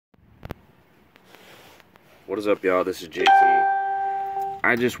What is up, y'all? This is JT.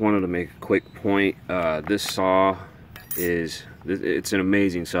 I just wanted to make a quick point. This saw it's an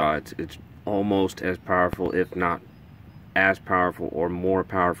amazing saw. It's almost as powerful, if not as powerful or more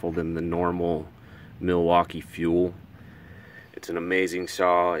powerful than the normal Milwaukee Fuel. It's an amazing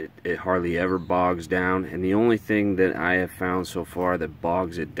saw. It hardly ever bogs down, and the only thing that I have found so far that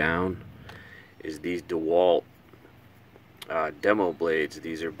bogs it down is these DeWalt demo blades.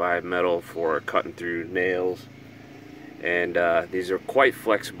 These are bimetal for cutting through nails, and these are quite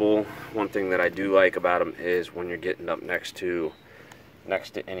flexible. One thing that I do like about them is when you're getting up next to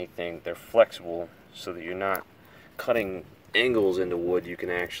anything, they're flexible so that you're not cutting angles into wood. You can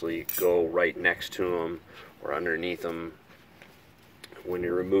actually go right next to them or underneath them when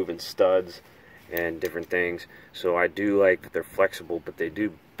you're removing studs and different things. So I do like that they're flexible, but they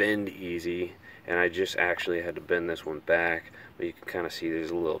do bend easy, and I just actually had to bend this one back, but you can kind of see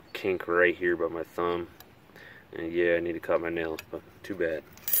there's a little kink right here by my thumb, and yeah, I need to cut my nails, but too bad.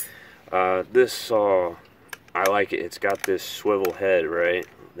 This saw, I like it. It's got this swivel head, right?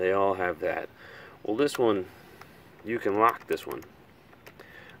 They all have that. Well, this one, you can lock this one.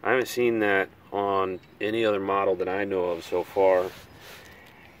 I haven't seen that on any other model that I know of so far.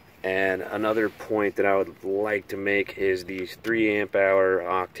 And another point that I would like to make is these 3 amp hour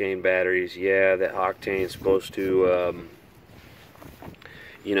octane batteries. Yeah, the octane is supposed to,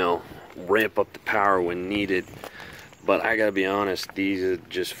 you know, ramp up the power when needed. But I gotta be honest, these are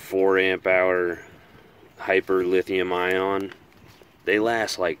just 4 amp hour hyper lithium ion. They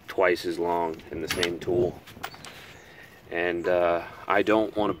last like twice as long in the same tool. And I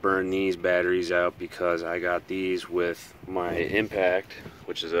don't want to burn these batteries out because I got these with my Impact,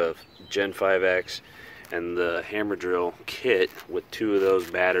 which is a Gen 5X, and the hammer drill kit with 2 of those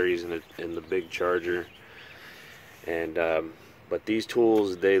batteries in the big charger. And but these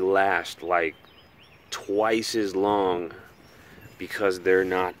tools, they last like twice as long because they're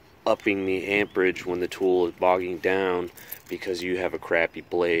not upping the amperage when the tool is bogging down because you have a crappy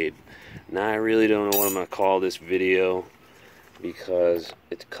blade. Now I really don't know what I'm going to call this video because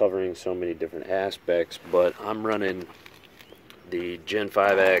it's covering so many different aspects, but I'm running the Gen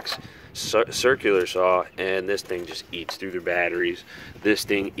 5X circular saw, and this thing just eats through the batteries. This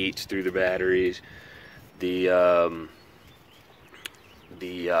thing eats through the batteries. The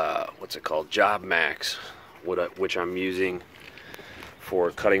what's it called, Job Max, which I'm using for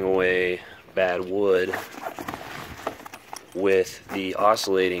cutting away bad wood with the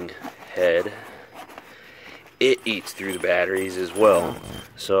oscillating head, it eats through the batteries as well.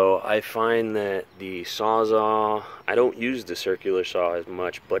 So I find that the Sawzall, I don't use the circular saw as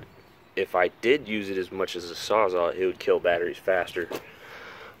much, but if I did use it as much as the Sawzall, it would kill batteries faster.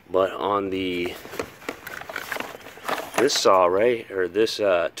 But on this saw, right, or this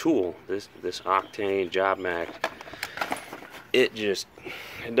tool, this Octane Job Max, it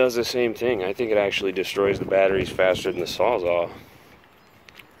does the same thing. I think it actually destroys the batteries faster than the Sawzall.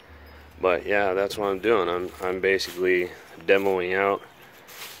 But yeah, that's what I'm doing. I'm basically demoing out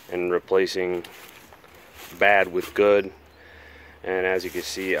and replacing bad with good. And as you can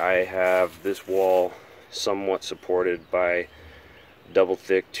see, I have this wall somewhat supported by double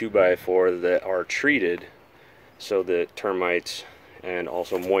thick 2x4 that are treated so that termites and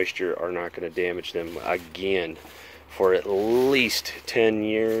also moisture are not going to damage them again for at least 10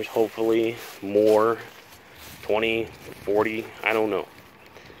 years, hopefully more, 20, 40, I don't know.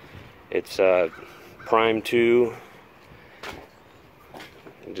 It's Prime 2.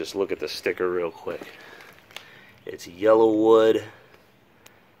 Just look at the sticker real quick. It's yellow wood,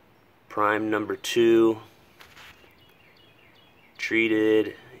 Prime number 2,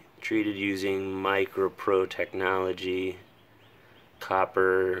 treated using MicroPro technology,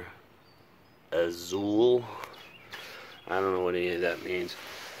 copper azul. I don't know what any of that means.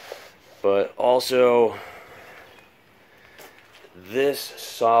 But also, this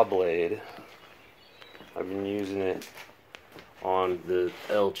saw blade, I've been using it on the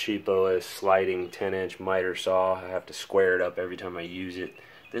El Cheapo sliding 10-inch miter saw. I have to square it up every time I use it.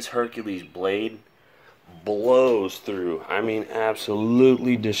 This Hercules blade blows through. I mean,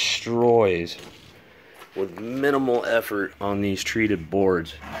 absolutely destroys with minimal effort on these treated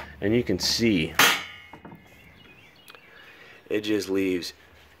boards. And you can see it just leaves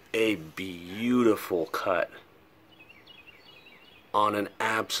a beautiful cut on an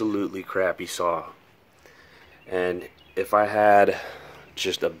absolutely crappy saw. And if I had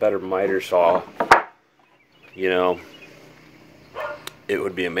just a better miter saw, you know, it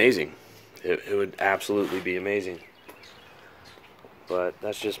would be amazing. It would absolutely be amazing. But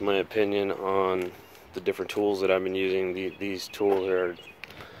that's just my opinion on the different tools that I've been using. These tools are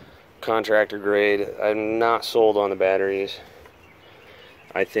contractor grade. I'm not sold on the batteries.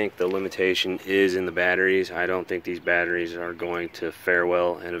 I think the limitation is in the batteries. I don't think these batteries are going to fare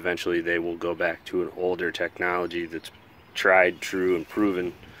well, and eventually they will go back to an older technology that's tried, true, and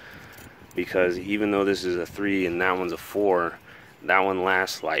proven. Because even though this is a 3 and that one's a 4, that one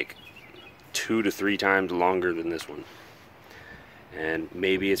lasts like 2 to 3 times longer than this one. And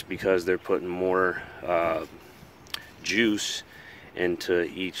maybe it's because they're putting more juice into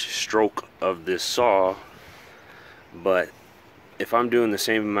each stroke of this saw, but if I'm doing the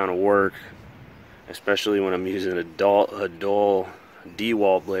same amount of work, especially when I'm using a dull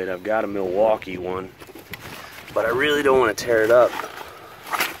DeWalt blade, I've got a Milwaukee one, but I really don't want to tear it up.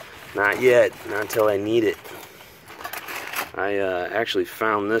 Not yet, not until I need it. I actually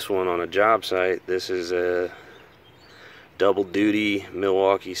found this one on a job site. This is a double duty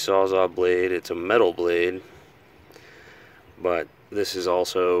Milwaukee Sawzall blade. It's a metal blade, but this is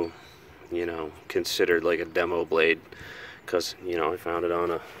also, you know, considered like a demo blade because, you know, I found it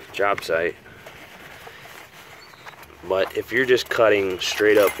on a job site. But if you're just cutting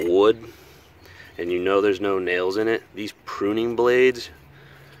straight up wood and you know there's no nails in it, these pruning blades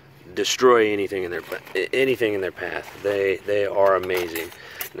destroy anything in their path. They are amazing.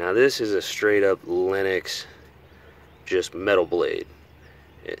 Now this is a straight up Lennox just metal blade,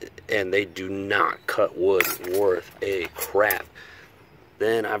 and they do not cut wood worth a crap.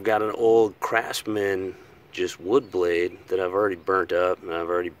 Then I've got an old Craftsman just wood blade that I've already burnt up, and I've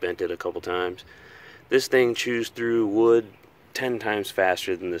already bent it a couple times. This thing chews through wood 10 times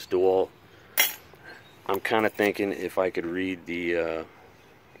faster than this DeWalt. I'm kind of thinking if I could read the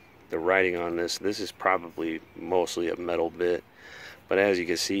writing on this, this is probably mostly a metal bit, but as you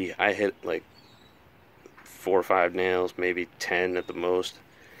can see, I hit like 4 or 5 nails, maybe 10 at the most,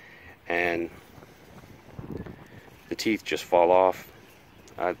 and the teeth just fall off.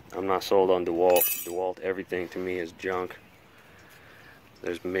 I'm not sold on DeWalt. DeWalt, everything to me is junk.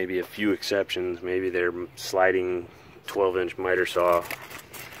 There's maybe a few exceptions. Maybe they're sliding 12-inch miter saw,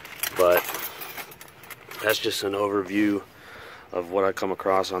 but that's just an overview of what I come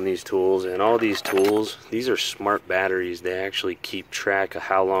across on these tools. And all these tools, these are smart batteries. They actually keep track of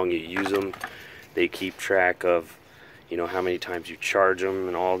how long you use them. They keep track of, you know, how many times you charge them,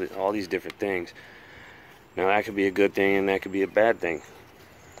 and all these different things. Now that could be a good thing and that could be a bad thing,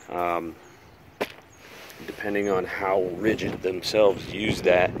 depending on how rigid themselves uses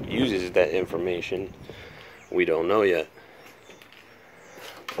that information. We don't know yet,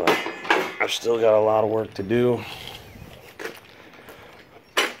 but I've still got a lot of work to do,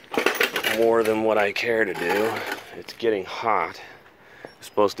 more than what I care to do. It's getting hot. It's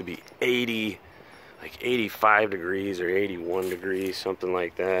supposed to be 80, like 85 degrees or 81 degrees, something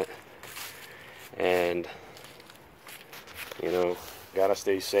like that. And, you know, gotta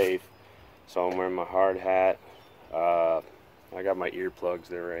stay safe. So I'm wearing my hard hat. I got my earplugs,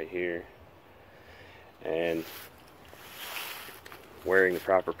 they're right here. And wearing the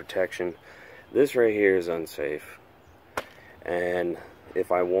proper protection. This right here is unsafe. And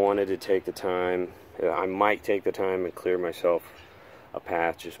if I wanted to take the time, I might take the time and clear myself a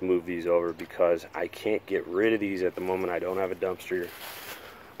path, just move these over, because I can't get rid of these at the moment. I don't have a dumpster.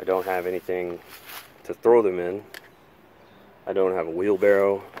 I don't have anything to throw them in. I don't have a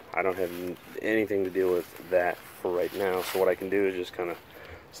wheelbarrow. I don't have anything to deal with that for right now. So what I can do is just kind of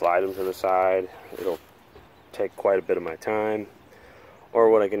slide them to the side. It'll take quite a bit of my time. Or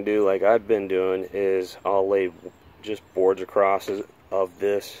what I can do, like I've been doing, is I'll lay just boards across of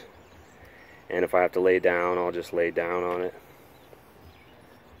this, and if I have to lay down, I'll just lay down on it.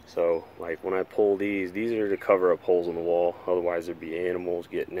 So like when I pull these are to cover up holes in the wall, otherwise there'd be animals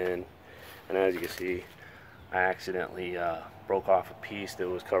getting in. And as you can see, I accidentally broke off a piece that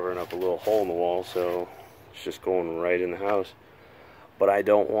was covering up a little hole in the wall, so it's just going right in the house. But I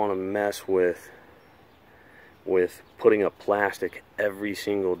don't want to mess with putting up plastic every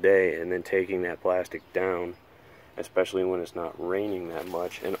single day and then taking that plastic down, especially when it's not raining that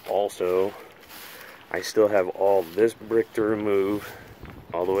much. And also, I still have all this brick to remove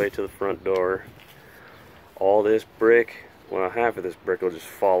all the way to the front door. All this brick, well, half of this brick will just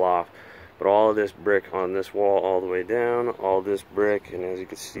fall off, but all of this brick on this wall all the way down, all this brick, and as you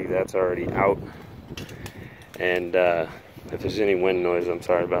can see, that's already out. And if there's any wind noise, I'm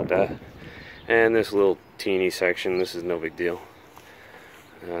sorry about that. And this little teeny section, this is no big deal.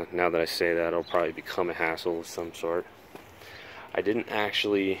 Now that I say that, it'll probably become a hassle of some sort. I didn't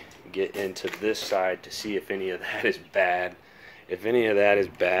actually get into this side to see if any of that is bad. If any of that is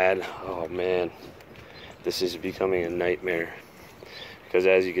bad, oh man, this is becoming a nightmare. Because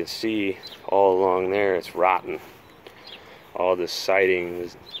as you can see, all along there, it's rotten. all this siding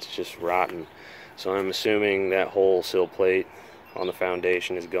is just rotten. So I'm assuming that whole sill plate on the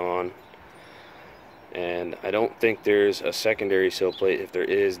foundation is gone. And I don't think there's a secondary sill plate. If there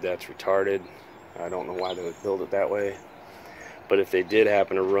is, that's retarded. I don't know why they would build it that way. But if they did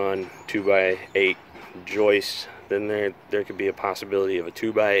happen to run 2x8 joists, then there could be a possibility of a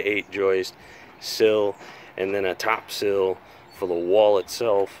 2x8 joist sill, and then a top sill for the wall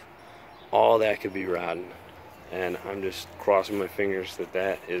itself. All that could be rotten, and I'm just crossing my fingers that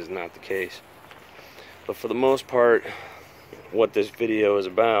that is not the case. But for the most part, what this video is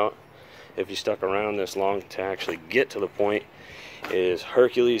about, if you stuck around this long to actually get to the point, is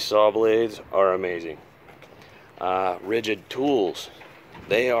Hercules saw blades are amazing. Rigid tools,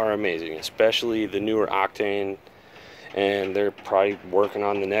 they are amazing, especially the newer Octane, and they're probably working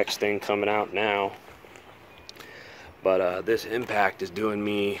on the next thing coming out now. But this Impact is doing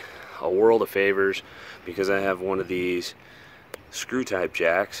me a world of favors because I have one of these screw type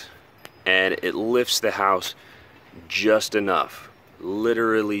jacks, and it lifts the house just enough,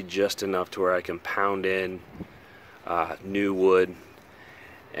 literally just enough, to where I can pound in new wood.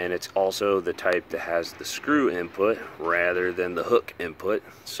 And it's also the type that has the screw input rather than the hook input,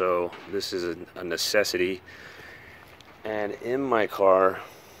 so this is a necessity. And in my car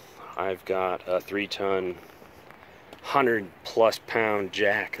I've got a 3-ton 100+ pound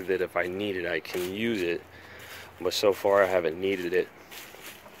jack that if I need it I can use it, but so far I haven't needed it.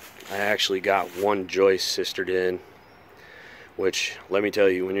 I actually got one joist sistered in, which, let me tell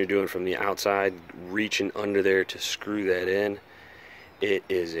you, when you're doing from the outside, reaching under there to screw that in, it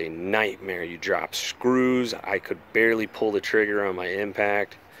is a nightmare. You drop screws. I could barely pull the trigger on my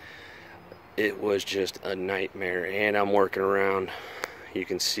Impact. It was just a nightmare. And I'm working around, you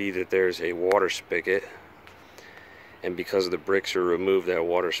can see that there's a water spigot, and because the bricks are removed, that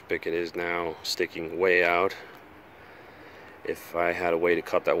water spigot is now sticking way out. If I had a way to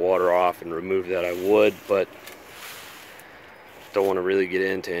cut that water off and remove that, I would, but don't want to really get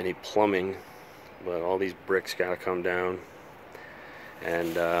into any plumbing. But all these bricks gotta come down,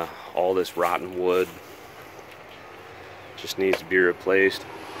 and all this rotten wood just needs to be replaced.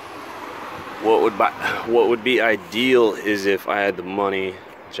 What would be ideal is if I had the money,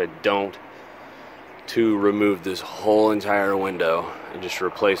 which I don't, to remove this whole entire window and just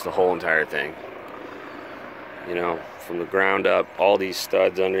replace the whole entire thing. You know, from the ground up. All these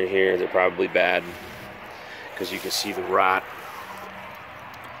studs under here, they're probably bad because you can see the rot.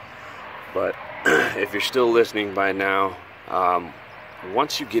 But if you're still listening by now,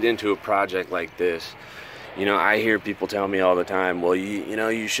 once you get into a project like this, you know, I hear people tell me all the time, well, you know,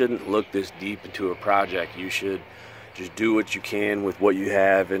 you shouldn't look this deep into a project. You should just do what you can with what you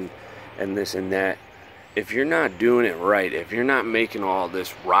have, and this and that. If you're not doing it right, if you're not making all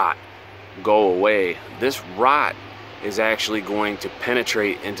this rot go away, this rot is actually going to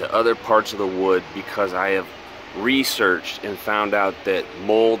penetrate into other parts of the wood, because I have researched and found out that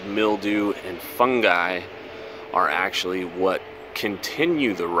mold, mildew, and fungi are actually what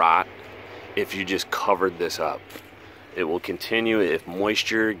continue the rot. If you just covered this up, it will continue. If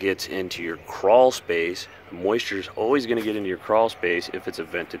moisture gets into your crawl space, moisture is always going to get into your crawl space if it's a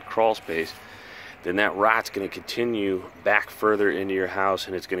vented crawl space, then that rot's going to continue back further into your house,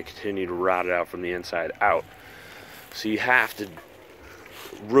 and it's going to continue to rot it out from the inside out. So you have to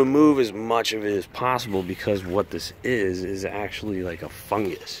remove as much of it as possible, because what this is actually like a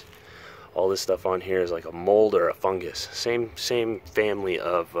fungus. All this stuff on here is like a mold or a fungus. Same family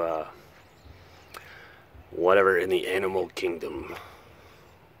of whatever in the animal kingdom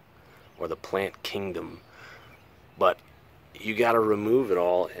or the plant kingdom. But you got to remove it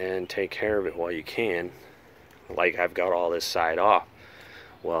all and take care of it while you can. Like, I've got all this side off.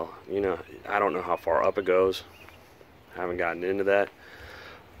 Well, you know, I don't know how far up it goes. I haven't gotten into that.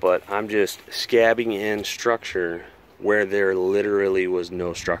 But I'm just scabbing in structure where there literally was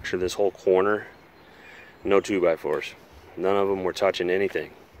no structure. This whole corner, no 2x4s. None of them were touching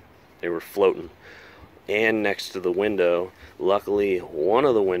anything. They were floating. And next to the window, luckily one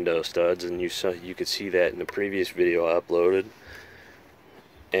of the window studs, and you could see that in the previous video I uploaded,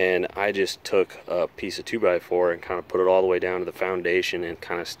 and I just took a piece of 2x4 and kind of put it all the way down to the foundation and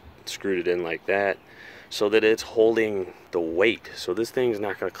kind of screwed it in like that, so that it's holding the weight, so this thing's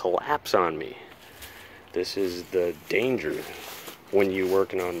not going to collapse on me. This is the danger when you're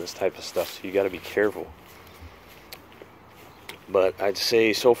working on this type of stuff, so you got to be careful. But I'd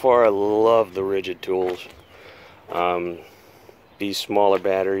say so far I love the rigid tools. These smaller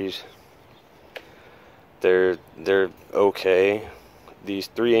batteries, they're okay. These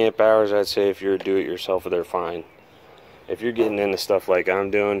 3 amp hours, I'd say if you're a do-it-yourselfer, they're fine. If you're getting into stuff like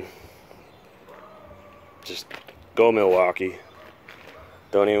I'm doing, just go Milwaukee.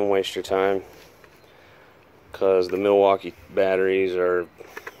 Don't even waste your time, because the Milwaukee batteries are,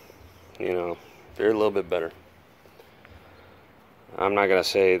 you know, they're a little bit better. I'm not going to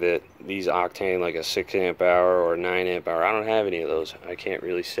say that these octane like a 6 amp hour or 9 amp hour. I don't have any of those. I can't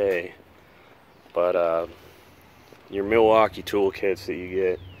really say. But your Milwaukee toolkits that you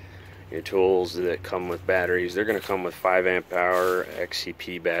get, your tools that come with batteries, they're going to come with 5 amp hour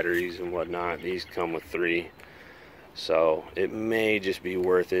XCP batteries and whatnot. These come with 3. So it may just be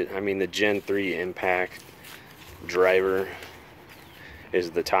worth it. I mean, the Gen 3 Impact driver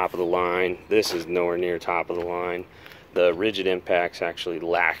is the top of the line. This is nowhere near top of the line. The rigid impacts actually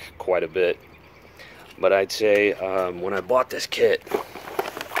lack quite a bit. But I'd say when I bought this kit,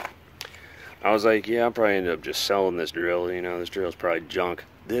 I was like, yeah, I'll probably end up just selling this drill. You know, this drill's probably junk.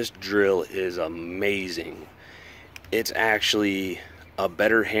 This drill is amazing. It's actually a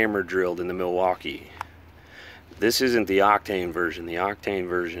better hammer drill than the Milwaukee. This isn't the octane version. The octane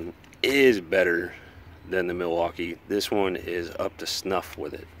version is better than the Milwaukee. This one is up to snuff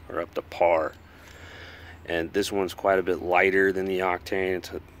with it, or up to par. And this one's quite a bit lighter than the octane.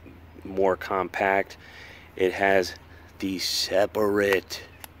 It's more compact. It has the separate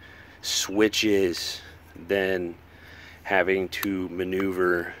switches than having to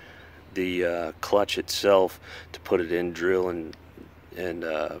maneuver the clutch itself to put it in drill and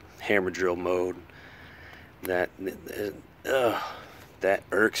hammer drill mode. That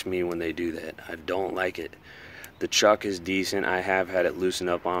irks me when they do that. I don't like it. The chuck is decent. I have had it loosen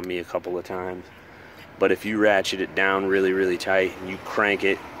up on me a couple of times. But if you ratchet it down really, really tight and you crank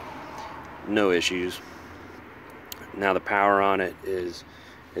it, no issues. Now the power on it is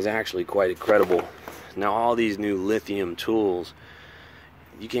actually quite incredible. Now all these new lithium tools,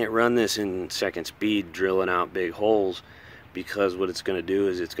 you can't run this in second speed drilling out big holes, because what it's going to do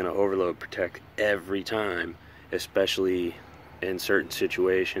is it's going to overload protect every time, especially in certain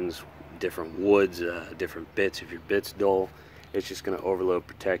situations, different woods, different bits. If your bit's dull, it's just going to overload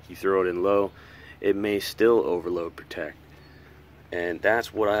protect. You throw it in low, it may still overload protect. And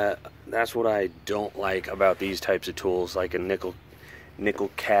that's what I don't like about these types of tools, like a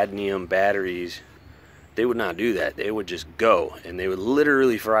nickel cadmium batteries. They would not do that. They would just go, and they would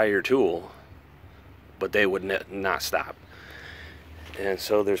literally fry your tool, but they would not stop. And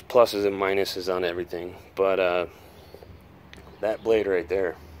so there's pluses and minuses on everything. But that blade right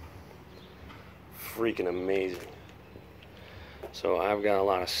there, freaking amazing. So I've got a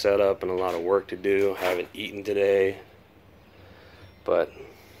lot of setup and a lot of work to do. I haven't eaten today. But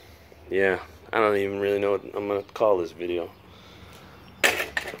yeah, I don't even really know what I'm going to call this video.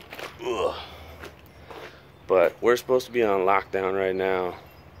 Ugh. But we're supposed to be on lockdown right now.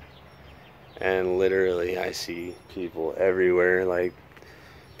 And literally I see people everywhere. Like,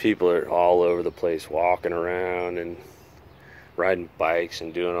 people are all over the place walking around and riding bikes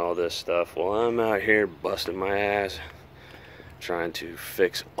and doing all this stuff. Well, I'm out here busting my ass trying to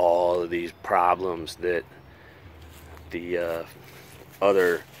fix all of these problems that the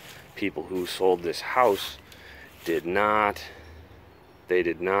other people who sold this house did not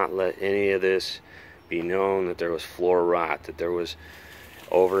let any of this be known, that there was floor rot, that there was,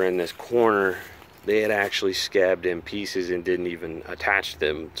 over in this corner, they had actually scabbed in pieces and didn't even attach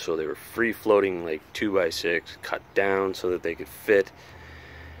them, so they were free floating like 2x6, cut down so that they could fit.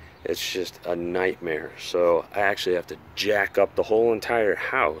 It's just a nightmare. So I actually have to jack up the whole entire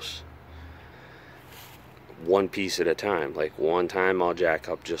house one piece at a time. Like, one time I'll jack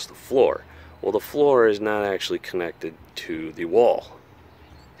up just the floor. Well, the floor is not actually connected to the wall,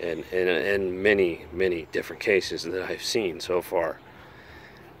 and in many different cases that I've seen so far.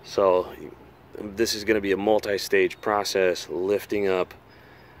 So this is going to be a multi-stage process, lifting up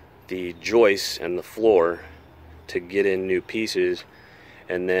the joists and the floor to get in new pieces,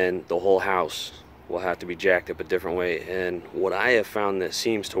 and then the whole house will have to be jacked up a different way. And what I have found that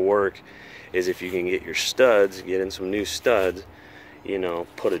seems to work is if you can get your studs, get in some new studs, you know,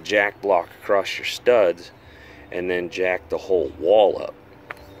 put a jack block across your studs and then jack the whole wall up.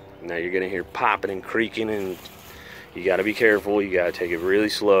 Now you're gonna hear popping and creaking, and you got to be careful. You got to take it really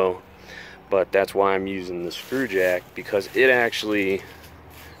slow. But that's why I'm using the screw jack, because it actually,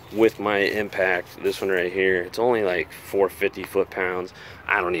 with my impact, this one right here, it's only like 450 foot-pounds.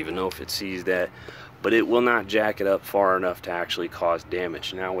 I don't even know if it sees that, but it will not jack it up far enough to actually cause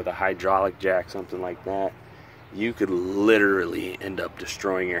damage. Now with a hydraulic jack, something like that, you could literally end up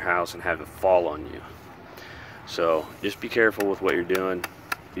destroying your house and have it fall on you. So just be careful with what you're doing.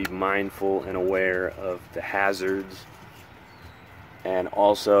 Be mindful and aware of the hazards, and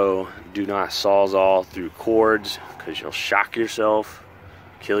also do not sawzall through cords, because you'll shock yourself,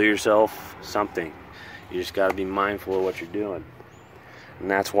 kill yourself, something. You just got to be mindful of what you're doing.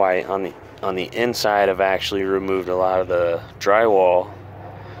 And that's why on the inside I've actually removed a lot of the drywall,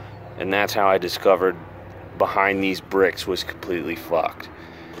 and that's how I discovered behind these bricks was completely fucked.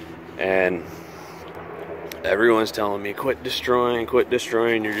 And everyone's telling me quit destroying,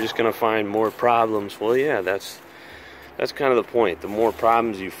 you're just gonna find more problems. Well, yeah, that's kind of the point. The more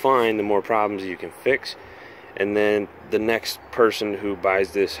problems you find, the more problems you can fix, and then the next person who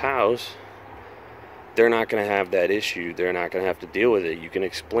buys this house, they're not going to have that issue. They're not going to have to deal with it. You can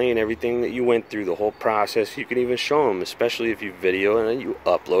explain everything that you went through, the whole process. You can even show them, especially if you video and then you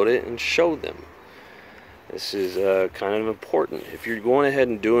upload it and show them. This is kind of important. If you're going ahead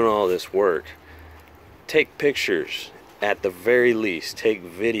and doing all this work, take pictures at the very least. Take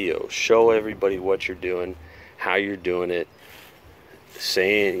video. Show everybody what you're doing, how you're doing it.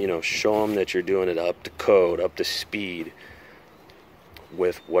 Saying, you know, show them that you're doing it up to code, up to speed,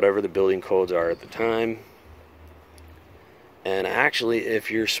 with whatever the building codes are at the time. And actually,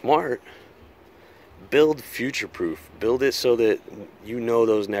 if you're smart, build future-proof. Build it so that you know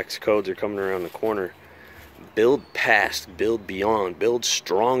those next codes are coming around the corner. Build past, build beyond, build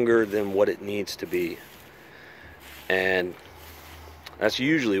stronger than what it needs to be. And that's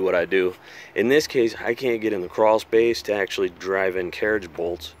usually what I do. In this case, I can't get in the crawl space to actually drive in carriage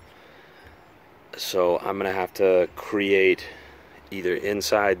bolts. So I'm going to have to create either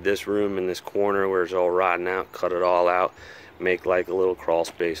inside this room in this corner where it's all rotten out, cut it all out, make like a little crawl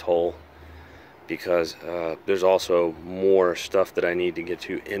space hole, because there's also more stuff that I need to get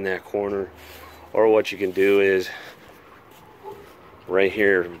to in that corner. Or what you can do is right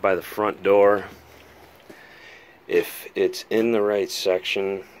here by the front door, if it's in the right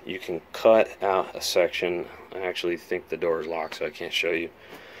section, you can cut out a section. I actually think the door is locked, so I can't show you,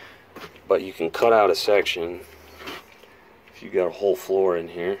 but you can cut out a section. You got a whole floor in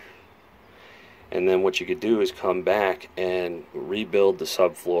here, and then what you could do is come back and rebuild the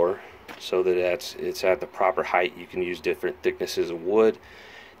subfloor so that it's at the proper height. You can use different thicknesses of wood,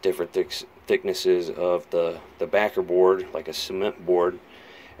 different thicknesses of the backer board, like a cement board,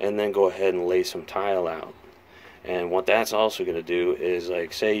 and then go ahead and lay some tile out. And what that's also going to do is,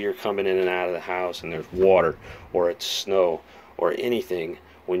 like, say you're coming in and out of the house and there's water or it's snow or anything.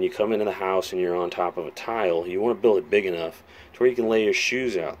 When you come into the house and you're on top of a tile, you want to build it big enough to where you can lay your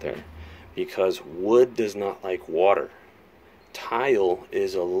shoes out there, because wood does not like water. Tile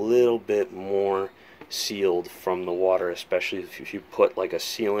is a little bit more sealed from the water, especially if you put like a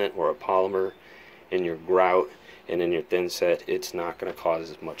sealant or a polymer in your grout and in your thin set. It's not going to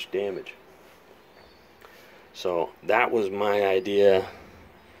cause as much damage. So that was my idea.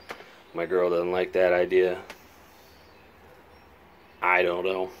 My girl doesn't like that idea. I don't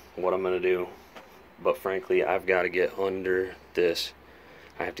know what I'm going to do, but frankly, I've got to get under this.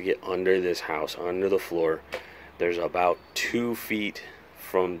 I have to get under this house, under the floor. There's about 2 feet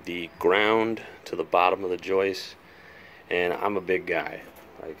from the ground to the bottom of the joist, and I'm a big guy.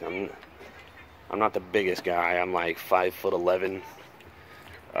 Like, I'm not the biggest guy. I'm like 5'11".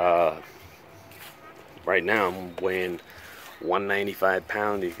 Right now I'm weighing 195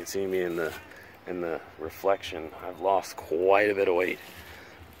 pounds. You can see me in the reflection. I've lost quite a bit of weight,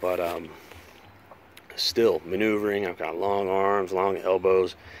 but still maneuvering. I've got long arms, long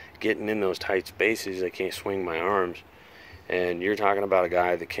elbows. Getting in those tight spaces, I can't swing my arms. And you're talking about a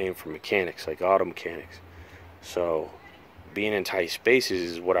guy that came from mechanics, like auto mechanics. So being in tight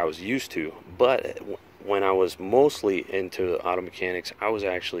spaces is what I was used to. But when I was mostly into auto mechanics, I was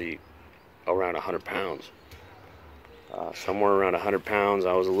actually around 100 pounds. Somewhere around 100 pounds.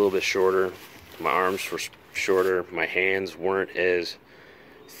 I was a little bit shorter. My arms were shorter. My hands weren't as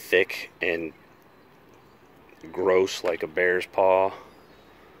thick and gross like a bear's paw.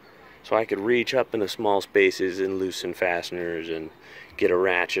 So I could reach up into small spaces and loosen fasteners and get a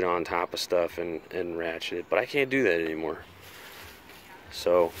ratchet on top of stuff and ratchet it. But I can't do that anymore.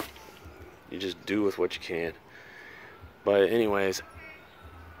 So you just do with what you can. But anyways,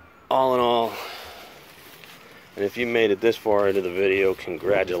 all in all, and if you made it this far into the video,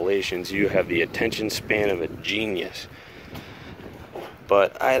 congratulations. You have the attention span of a genius.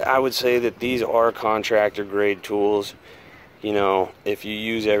 But I would say that these are contractor grade tools. You know, if you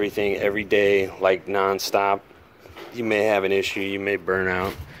use everything every day, like non-stop, you may have an issue. You may burn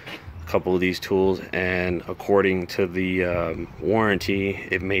out a couple of these tools, and according to the warranty,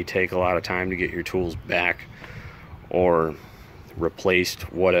 it may take a lot of time to get your tools back or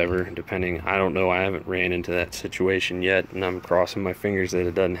replaced, whatever, depending. I don't know. I haven't ran into that situation yet, and I'm crossing my fingers that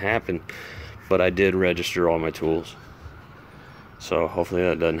it doesn't happen. But I did register all my tools, so hopefully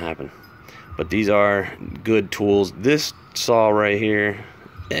that doesn't happen. But these are good tools. This saw right here,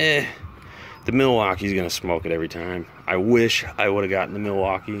 The Milwaukee's gonna smoke it every time. I wish I would have gotten the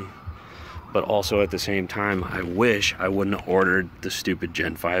Milwaukee, but also at the same time, I wish I wouldn't have ordered the stupid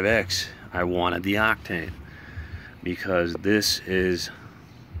Gen 5X. I wanted the Octane, because this is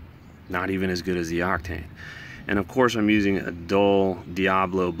not even as good as the Octane. And of course I'm using a dull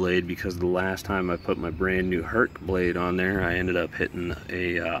Diablo blade, because the last time I put my brand new Herc blade on there, I ended up hitting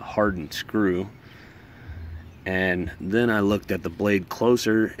a hardened screw. And then I looked at the blade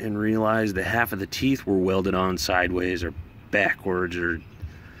closer and realized that half of the teeth were welded on sideways or backwards,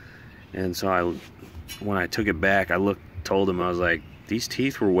 and so when I took it back, I told him, I was like, these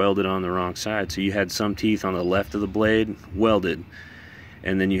teeth were welded on the wrong side. So you had some teeth on the left of the blade welded,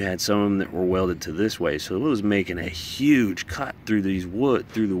 and then you had some of them that were welded to this way. So it was making a huge cut through the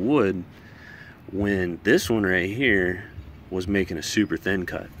wood, when this one right here was making a super thin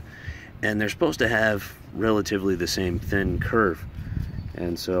cut. And they're supposed to have relatively the same thin curve.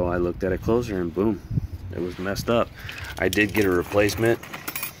 And so I looked at it closer and boom, it was messed up. I did get a replacement,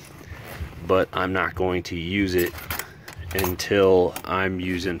 but I'm not going to use it until I'm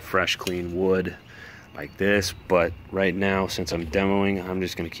using fresh clean wood like this. But right now, since I'm demoing, I'm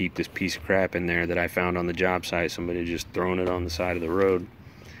just going to keep this piece of crap in there that I found on the job site. Somebody just thrown it on the side of the road.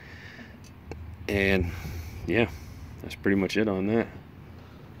 And yeah, that's pretty much it on that.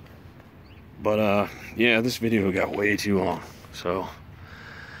 But yeah, this video got way too long, so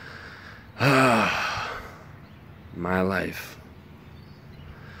my life.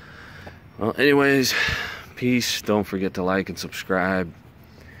 Well, anyways, peace. Don't forget to like and subscribe,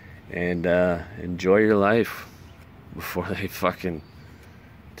 and enjoy your life before they fucking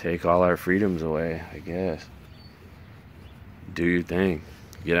take all our freedoms away, I guess. Do your thing.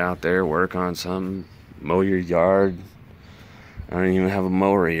 Get out there, work on something, mow your yard. I don't even have a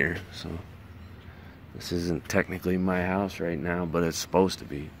mower here, so this isn't technically my house right now, but it's supposed to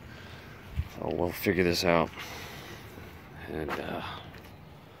be. So we'll figure this out. And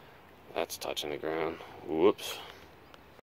that's touching the ground. Whoops.